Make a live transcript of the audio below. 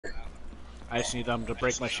I just need them to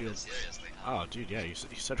break my shield. Oh, dude, yeah, you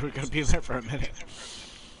said we were gonna be in there for a minute.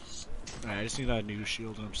 Alright, I just need a new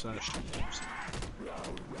shield and I'm set.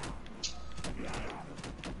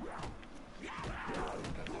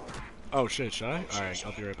 Oh shit, should I? Alright,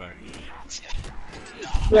 I'll be right back.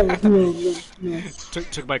 No.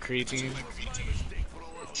 Took my creatine.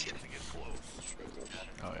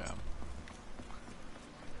 Oh yeah.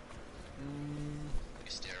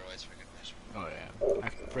 Oh yeah.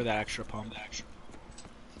 For that extra pump. Alright,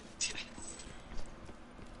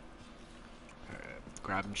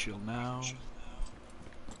 grabbing shield now.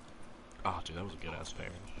 Oh dude, that was a good ass fair.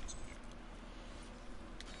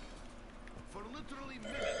 For literally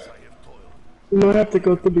minutes I have toiled. We might have to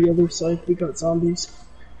go to the other side. We got zombies.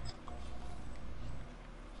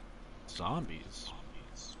 Zombies?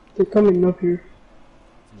 They're coming up here.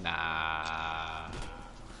 Nah.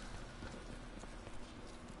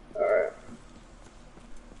 Alright.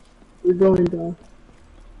 We're going down.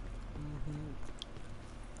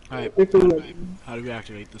 Alright, Like, how do we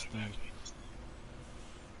activate this thing?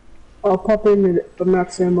 I'll pop in the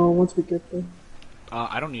max ammo once we get there.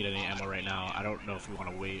 I don't need any ammo right now. I don't know if we want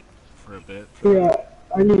to wait for a bit. Yeah,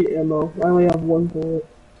 I need ammo. I only have one bullet.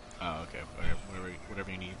 Oh, okay.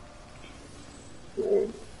 Whatever you need. Alright.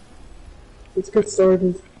 Let's get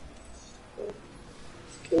started. Let's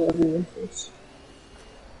kill everyone first.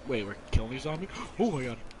 Wait, we're killing these zombies? Oh my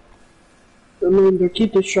god. I mean, they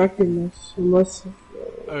keep distracting us, unless...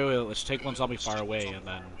 Oh, wait, let's take one zombie far away and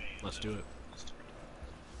then let's do it.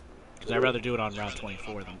 Because I'd rather do it on round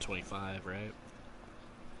 24 than 25, right?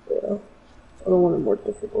 Yeah. I don't want it more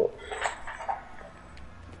difficult.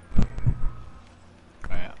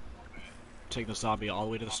 Alright. Take the zombie all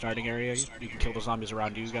the way to the starting area. You can kill the zombies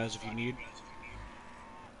around you guys if you need.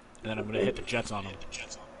 And then I'm gonna hit the jets on them.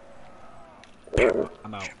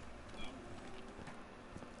 I'm out.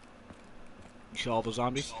 You kill all the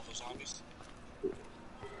zombies?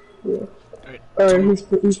 Yeah. Alright,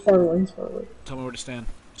 He's far away, tell me where to stand.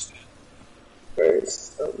 Alright,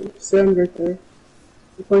 stand right there.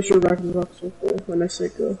 You place your rocket rocks right there when I say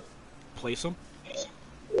go. Place them?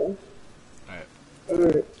 Yeah. Alright.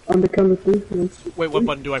 Alright, on the count of three. 1, 2, Wait, what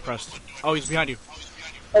button do I press? Oh, he's behind you.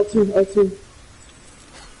 L2.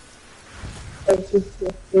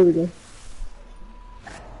 Yeah, there we go.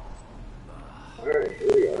 Alright,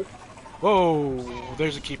 here we are. Whoa,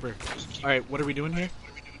 there's a keeper. Alright, what are we doing here?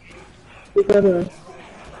 We gotta...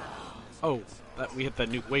 Oh, we hit that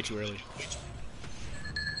nuke way too early.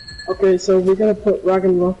 Okay, so we're gonna put rock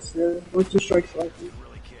and rocks there. Once he strikes lightning.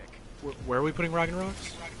 Where are we putting Rock and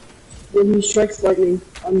Rocks? When he strikes lightning,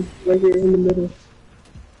 I'm right here in the middle.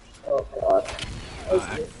 Oh god.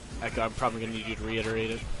 I'm probably gonna need you to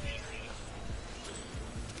reiterate it.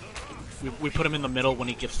 We put him in the middle when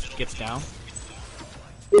he gets down.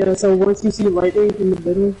 Yeah, so once you see lightning in the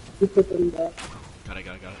middle, you put them back. Got it.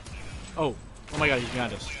 Oh my god, he's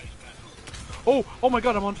behind us. Oh my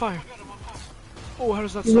god, I'm on fire. Oh, how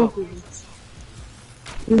does that stop? You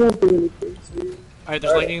won't do anything, so you... Alright,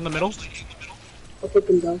 there's lightning in the middle. I'll put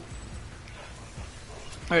them down.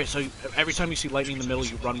 Alright, so every time you see lightning in the middle,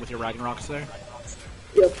 you run with your Ragnaroks there?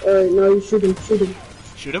 Yep, alright, now you shoot him.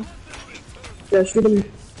 Shoot him? Yeah, shoot him.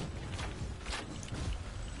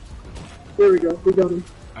 There we go, we got him.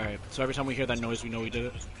 Alright, so every time we hear that noise, we know we did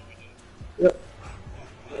it? Yep.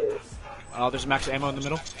 There's max ammo in the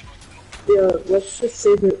middle? Yeah, let's just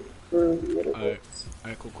save it for a little bit.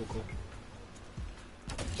 Alright, cool.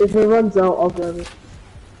 If it runs out, I'll grab it.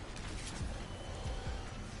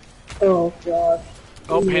 Oh god.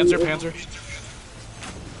 Oh, Panzer.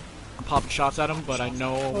 I'm popping shots at him, but I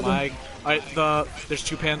know there's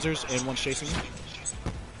 2 Panzers and one's chasing me.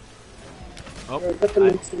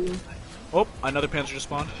 Oh, another Panzer just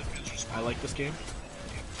spawned. I like this game.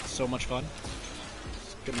 It's so much fun.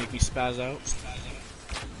 It's gonna make me spaz out.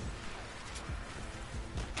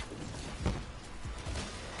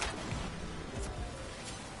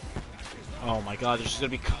 Oh my god, there's just gonna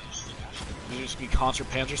be concert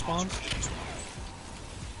Panzer spawns?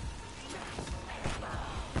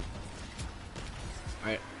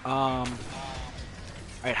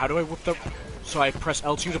 Alright, how do I whip the... So I press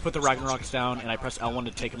L2 to put the Ragnaroks down, and I press L1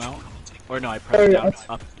 to take him out? Or no, I press down,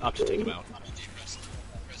 up to take him out.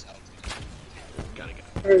 Got it.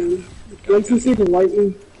 Alright, once you see the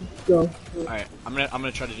lightning, go. Alright, I'm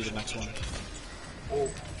gonna try to do the next one.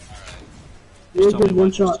 You'll do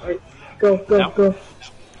one shot, right? Go.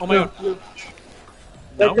 Oh my god. No.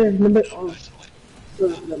 No? Right there, No.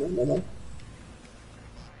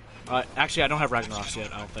 Actually, I don't have Ragnaroks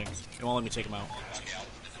yet, I don't think. It won't let me take him out.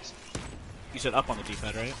 You said up on the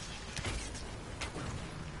D-pad, right?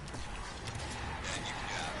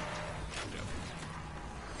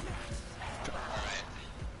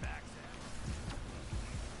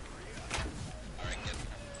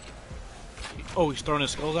 Oh, he's throwing his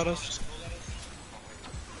skulls at us?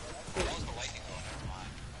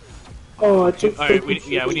 Oh, I Dude, took alright, we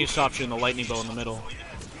need to stop shooting the lightning bow in the middle.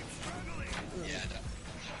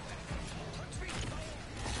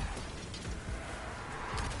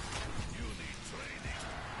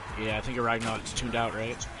 Yeah, I think your Ragnarok's tuned out,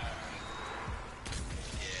 right?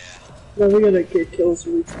 No, we gotta get kills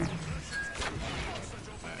with each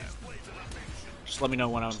Just let me know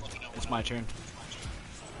when it's my turn.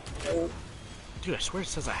 other. Dude, I swear it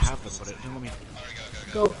says I have them, but it didn't let me.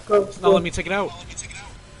 Go, go. It's not letting me take it out.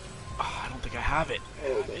 Oh, I don't think I have it.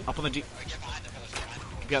 Up on the deep.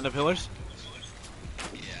 You got the pillars?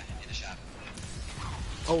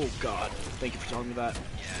 Oh god, thank you for telling me that.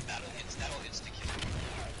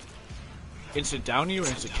 Instant down you or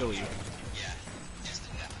instant kill you?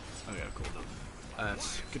 Okay, cool.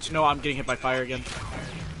 That's good to know. I'm getting hit by fire again.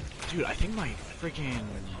 Dude, I think my freaking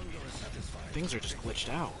things are just glitched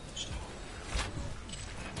out.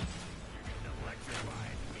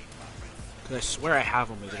 Cause I swear I have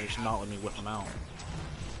them, but they should not let me whip them out.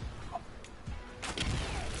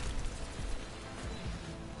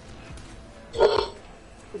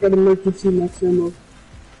 I got emergency max ammo.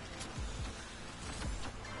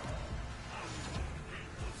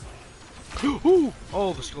 Ooh!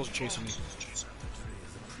 Oh, the skulls are chasing me.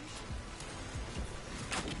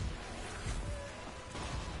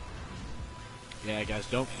 Yeah, guys,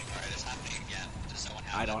 don't.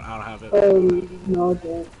 I don't have it. No, I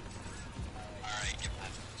don't.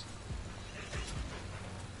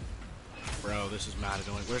 Bro, this is mad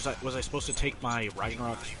annoying. Was I supposed to take my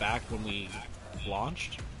Ragnarok back when we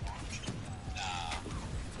launched?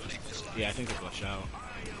 Yeah, I think they glitched out.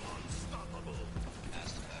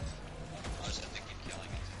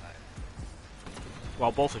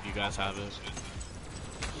 Well, both of you guys have it.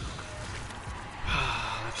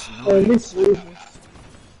 That's At annoying. least we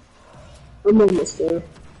I'm almost there.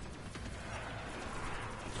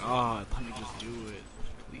 God, let me just do it,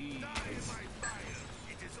 please.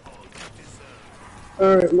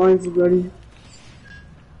 Alright, mine's ready.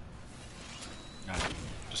 Alright,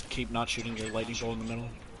 just keep not shooting your lightning bolt in the middle.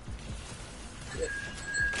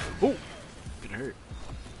 Oh, it hurt.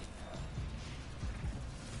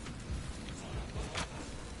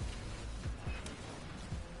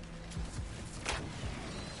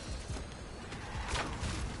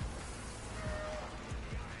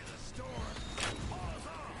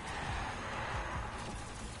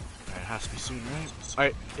 Alright, it has to be soon, right?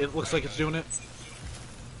 Alright, it looks like it's doing it.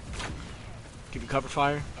 Give you cover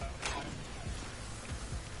fire.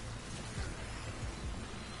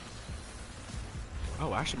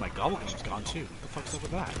 Oh, actually, my Gobblegum's gone too. What the fuck's up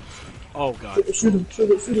with that? Oh god. Shoot him, shoot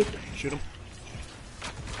him, shoot him. Shoot him.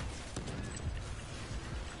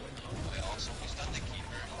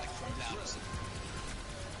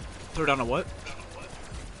 Throw down a what?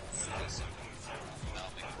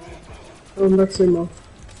 Oh, max ammo.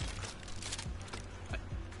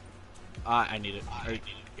 I need it.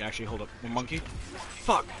 Actually, hold up. One monkey?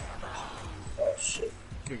 Fuck! Oh shit.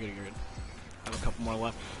 You're good, you're good. I have a couple more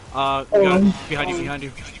left. We got it. Behind you, behind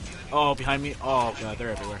you. Oh, behind me. Oh god, they're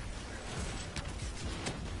everywhere.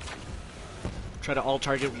 Try to all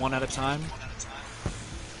target one at a time.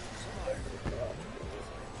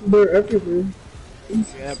 They're everywhere.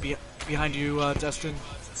 Yeah, behind you, Destin.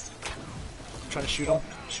 Try to shoot them.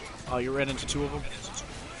 Oh, you ran into two of them.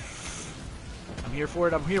 I'm here for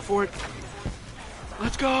it, I'm here for it.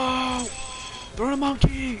 Let's go! Throw a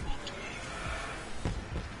monkey!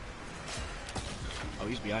 Oh,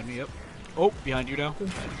 he's behind me, yep. Oh, behind you now.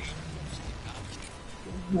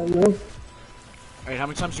 I know. Alright, how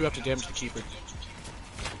many times do we have to damage the keeper?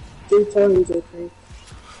 3 times, I think.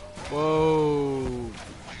 Whoa.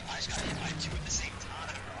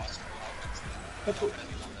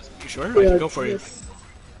 You sure? I can go for you. Yes.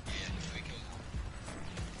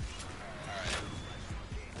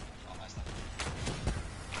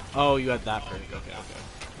 Oh, you had that perk. Okay, okay.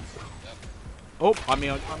 Oh, on me,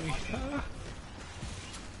 on me.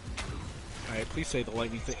 Alright, please say the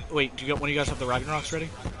lightning thing. Wait, do you got one of you guys have the Ragnaroks ready?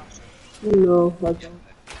 No, I don't. You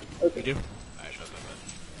Okay. do? Alright, shut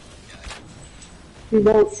that. He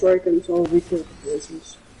won't strike until we kill the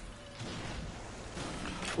places.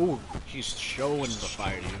 Ooh, he's showing the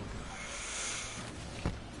fire to you.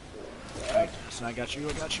 Alright, so I got you,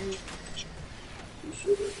 I got you.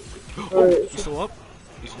 Oh, Alright, he's still up?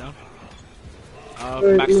 He's down.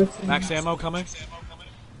 Alright, yes. Max ammo coming.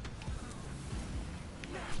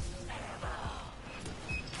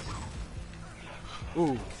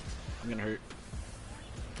 Ooh, I'm gonna hurt.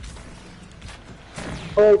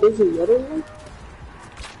 Oh, there's another one?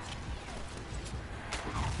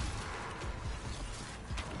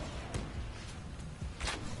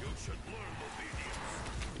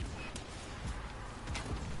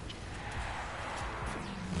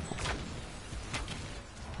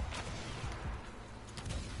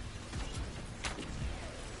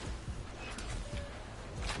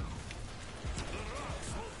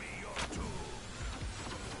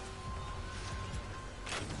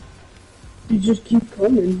 You just keep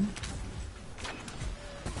coming.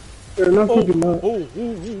 They're not keeping up.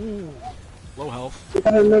 Low health. We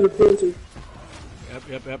got another Panzer.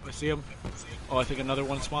 Yep. I see him. Oh, I think another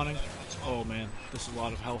one spawning. Oh man, this is a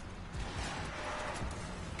lot of health.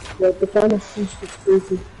 Yeah, the final siege is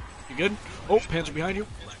crazy. You good? Oh, Panzer behind you.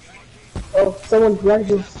 Oh, someone's right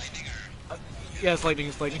here. Yeah, it's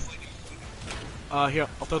lightning. Here,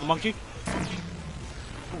 I'll throw the monkey.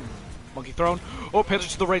 Monkey thrown. Oh,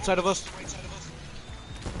 Panzer to the right side of us.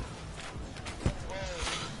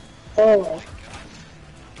 Oh,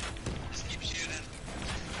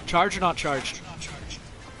 Charge or not charged?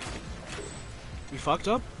 We fucked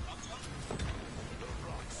up?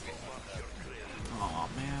 Oh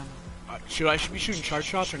man. I should be shooting charge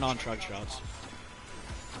shots or non-charge shots?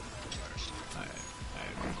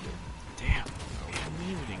 Damn. We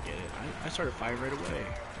didn't get it. I started firing right away.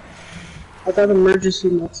 I got emergency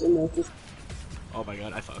nuts in there. Oh my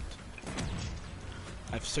god, I fucked.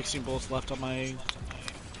 I have 16 bullets left on my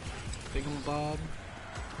thingamabob.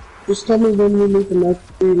 Just tell me when you need the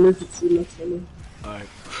emergency nuts in there. Alright.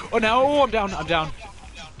 Oh now, oh, I'm down.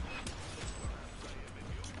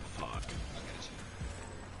 Fuck.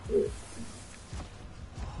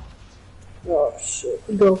 Oh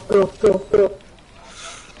shit. Go.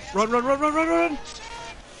 Run!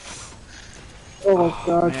 Oh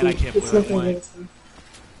god, man, I dude. can't It's believe I nothing went. else.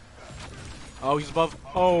 Oh, he's above.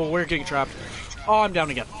 Oh, we're getting trapped. Oh, I'm down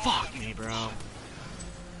again. Fuck me, bro.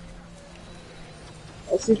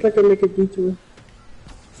 I'll see if I can make a detour.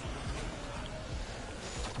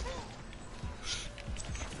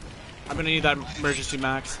 I'm gonna need that emergency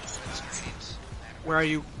max. Where are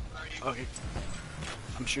you? Okay.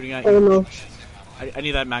 I'm shooting at I don't you. know. I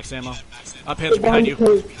need that max ammo. Panzer behind you.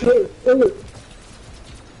 Kill it.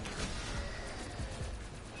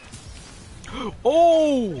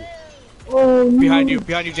 Oh! Oh no. Behind you,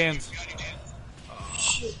 Dan's.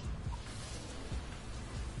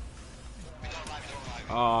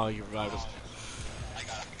 Oh, you revived him. I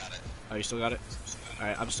got it. Oh, you still got it?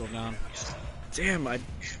 Alright, I'm still down. Damn, I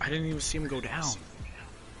didn't even see him go down.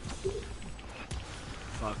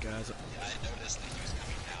 Fuck, guys. I noticed that he was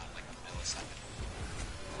coming down like a millisecond.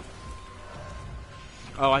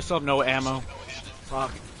 Oh, I still have no ammo.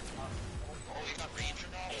 Fuck. Oh, you got ranger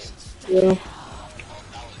knobs? Yeah. That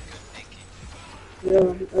was good thinking.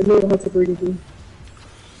 Yeah, I know how to bring it in.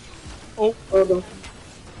 Oh, Oh no.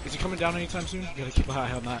 is he coming down anytime soon? You gotta keep an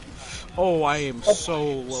eye on that. Oh, I am so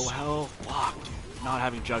low health. Fuck, dude. Not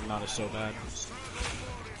having Juggernaut is so bad.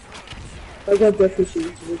 I got death issues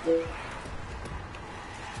with it.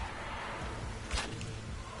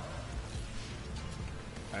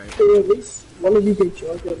 Alright. So at least one of you get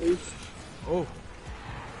jugged at least. Oh.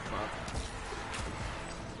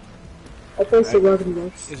 I placed the weapon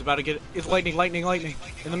box. It's about to get. It's lightning.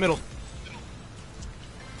 In the middle.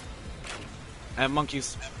 I have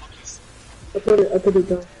monkeys. I put it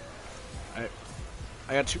down.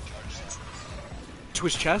 I got two. To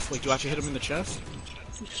his chest? Like, do I have to hit him in the chest?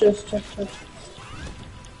 Chest. Nah,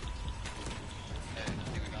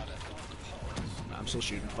 I'm still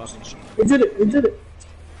shooting. Fuck. We did it. We did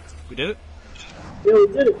it? Yeah, we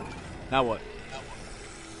did it. Now what?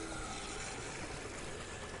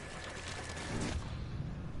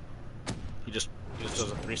 He just does a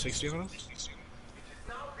 360 on us?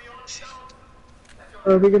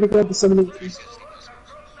 We're gonna grab the 72.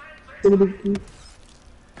 72.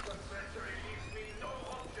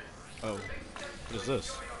 Oh. What is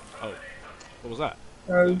this? Oh. What was that?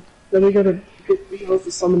 Then we gotta get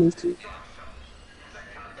the summoning too.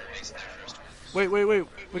 Wait. Wait,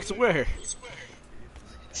 so where?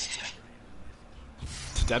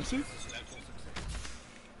 To Dempsey?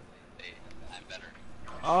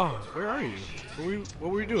 Oh, where are you? What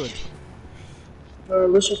were you doing?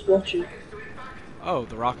 Let's just watch it. Oh,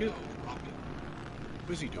 the rocket?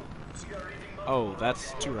 What is he doing? Oh,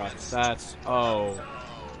 that's two rockets. That's... Oh,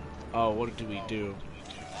 what do we do?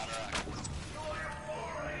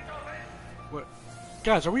 What?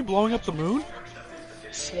 Guys, are we blowing up the moon?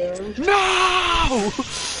 No!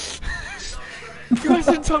 You guys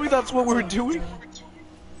didn't tell me that's what we were doing?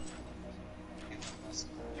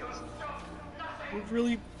 We're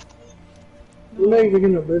really... We're not even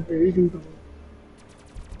gonna live there. You can go.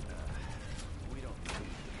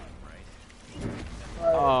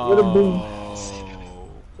 What a boom.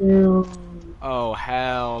 Damn. Oh,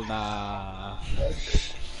 hell nah.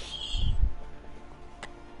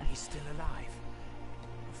 He's still alive.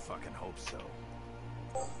 I fucking hope so.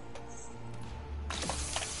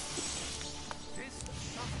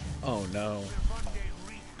 Oh no.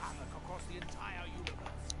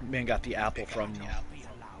 Man got the apple from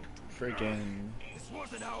friggin'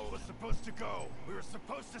 wasn't how it was supposed to go. We were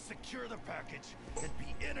supposed to secure the package and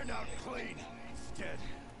be in and out clean. Instead,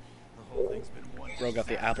 the whole thing's been one. Bro got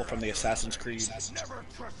the apple from the Assassin's Creed. Never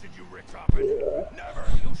trusted you, Rick Toppin. Never.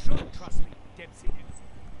 You should trust me, Dempsey.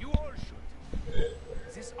 You all should.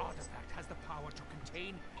 This artifact has the power to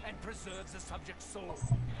contain and preserve the subject's soul.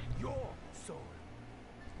 Your soul.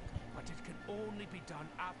 But it can only be done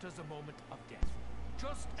after the moment of death.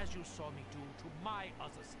 Just as you saw me do to my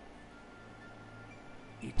other self.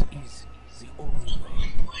 It is the only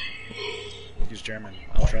way. He's German.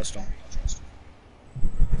 I'll trust him.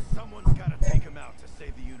 Someone's gotta take him out to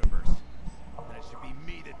save the universe. And it should be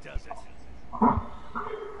me that does it.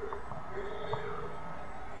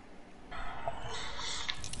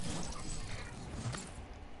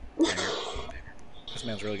 This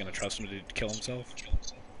man's really gonna trust him to kill himself?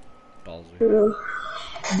 Ballsy.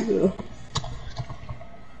 Yeah.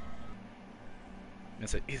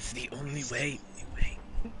 It's the only way.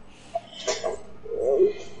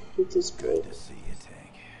 It's just good. To see you,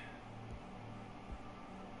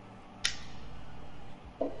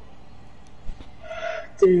 Tank.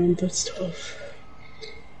 Damn, that's tough.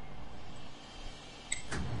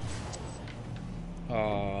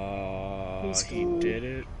 He did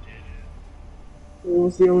it. It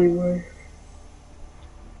was the only way.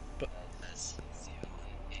 But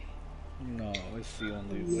no, it's the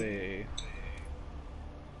only way.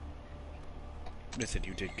 Listen,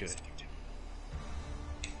 you did good.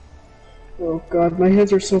 Oh god, my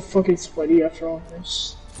hands are so fucking sweaty after all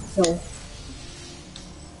this. Hell.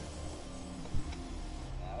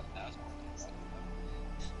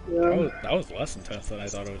 Yeah. That was less intense than I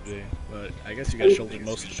thought it would be, but I guess you guys shouldered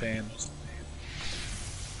most of the pain.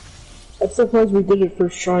 I'm surprised we did it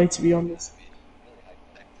first try, to be honest.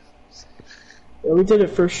 Yeah, we did it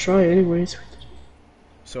first try anyways.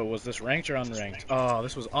 So was this ranked or unranked? Oh,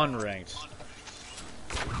 this was unranked.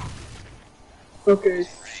 Okay.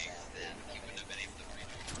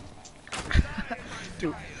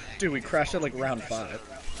 Dude, we crashed at like round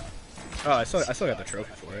 5. Oh, I still got the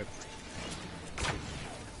trophy for it.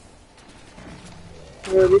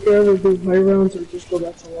 Yeah, we can either do high rounds or just go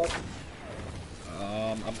back to lock.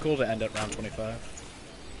 I'm cool to end at round 25.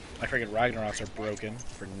 My freaking Ragnaroks are broken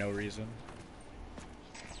for no reason.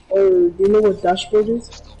 Oh, do you know what dashboard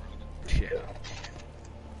is? Yeah.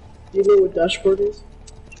 Do you know what dashboard is?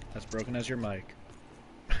 As broken as your mic.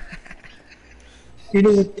 Do you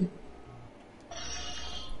know what?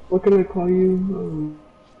 What can I call you?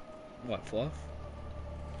 What, Fluff?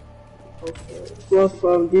 Okay. Fluff,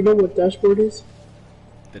 do you know what dashboard is?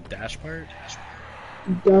 The dash part?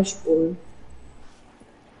 Dashboard.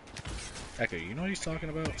 Echo, you know what he's talking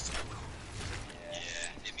about? Yeah,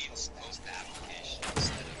 it means post application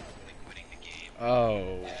instead of like quitting the game.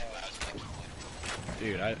 Oh. When I was like,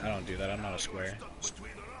 Dude, I don't do that. I'm not a square.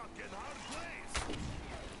 Between a rock and hard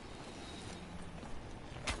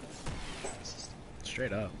place.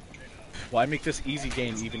 Straight up. Why make this easy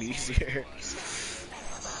game even easier?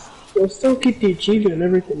 You'll still keep the achievement and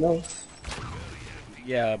everything else.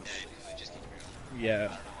 Yeah.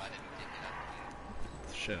 Yeah.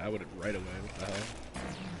 Shit, I would have right away. What the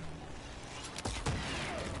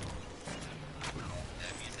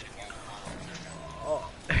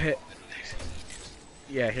hell? Oh.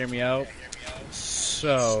 Yeah, hear me out.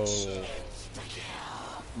 So,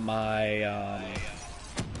 my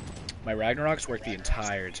my Ragnaroks worked the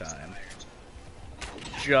entire time.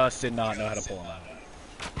 Just did not know how to pull them out.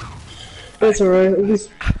 That's alright. At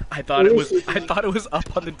least I thought it was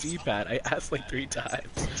up on the D-pad. I asked like 3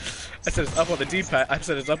 times. I said it's up on the D-pad. I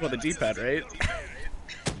said it's up on the D-pad, right?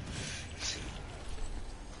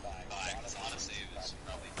 because honestly, it was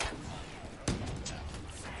probably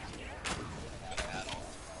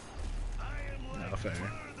No, fair.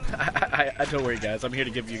 I don't worry, guys. I'm here to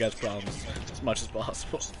give you guys problems as much as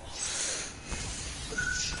possible.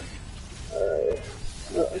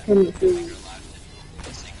 I kind of feel.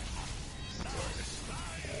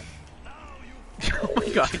 Oh my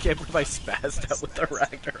god, I can't believe I spazzed out with the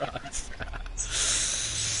Ragnaroks.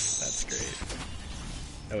 That's great.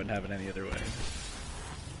 I wouldn't have it any other way.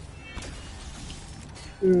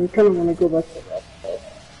 I kind of want to go back to that.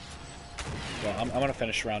 Well, I'm gonna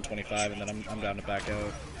finish round 25 and then I'm down to back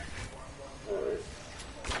out.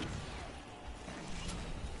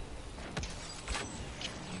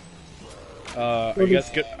 Are you guys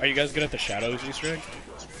good? Are you guys good at the Shadows Easter egg?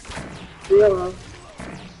 Yeah.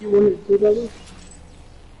 You want to do that?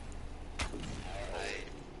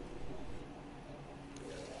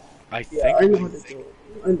 I think Yeah, I know how to do it.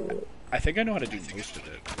 I know it. I think I know how to do most of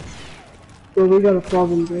it. But we got a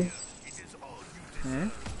problem, though.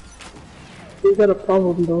 We got a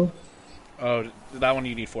problem, though. Oh, that one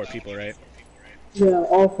you need 4 people, right? Yeah,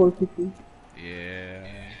 all 4 people. Yeah.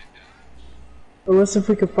 Unless if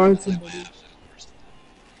we could find somebody.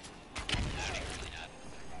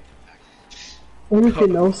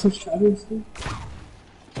 Anything else with shadows, dude?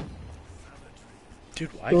 Dude,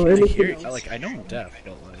 why Or can't I anything hear? else? Like, I know I'm deaf,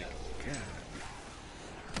 but like, yeah.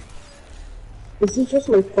 Is it just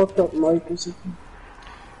my fucked up mic or something?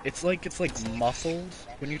 It's like muffled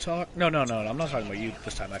when you talk. No, I'm not talking about you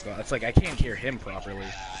this time, Echo. It's like I can't hear him properly.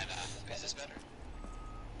 Is this better?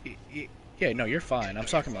 Yeah, no, you're fine. I'm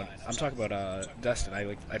talking about Destin.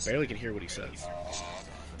 I barely can hear what he says.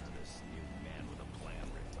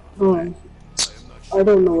 I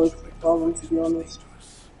don't know what's the problem, to be honest.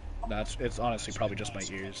 It's honestly probably just my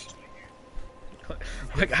ears.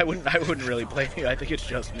 Like I wouldn't really blame you. I think it's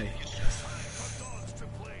just me.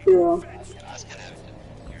 Yeah.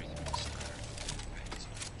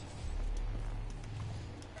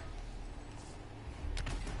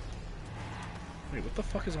 Wait, what the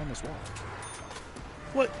fuck is on this wall?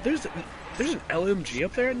 What? There's an LMG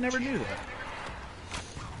up there? I never knew that.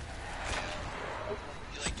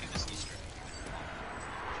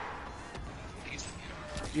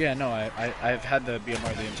 Yeah, no, I've had the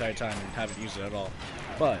BMR the entire time and haven't used it at all.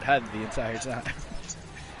 But had the entire time.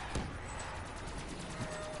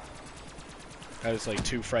 I was like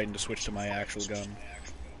too frightened to switch to my actual gun.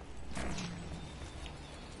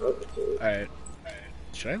 Alright.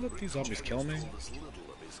 Should I let these zombies kill me?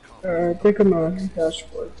 I think I'm on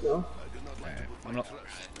dashboard now. Alright, I'm gonna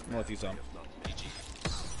let these zombies.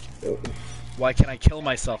 Why can't I kill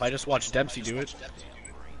myself? I just watched Dempsey do it.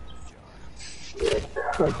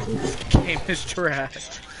 Game is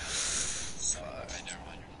trash.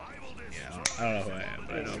 Yeah, I don't know who I am,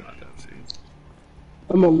 but I know I'm not Dempsey.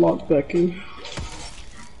 I'm on lock Becky.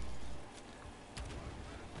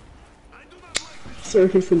 Sorry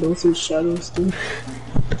for those in shadows, dude.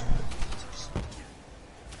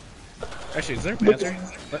 Actually, is there a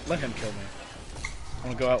Panzer? Let him kill me. I'm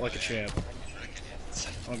gonna go out like a champ.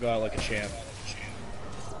 I'm gonna go out like a champ.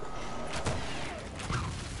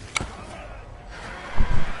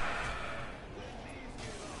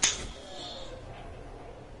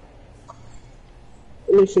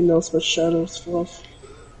 Anything else but shadows, Fluff?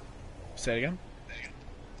 Say it again?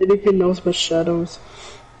 Anything else but shadows?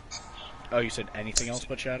 Oh, you said anything else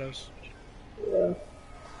but shadows? Yeah.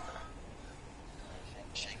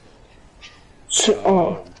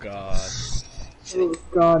 Oh god. Oh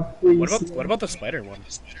god, please. What about the spider one?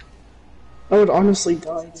 I would honestly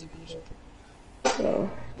die. So,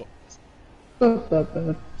 not that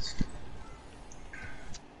bad.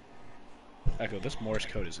 Echo, this Morse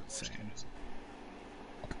code is insane.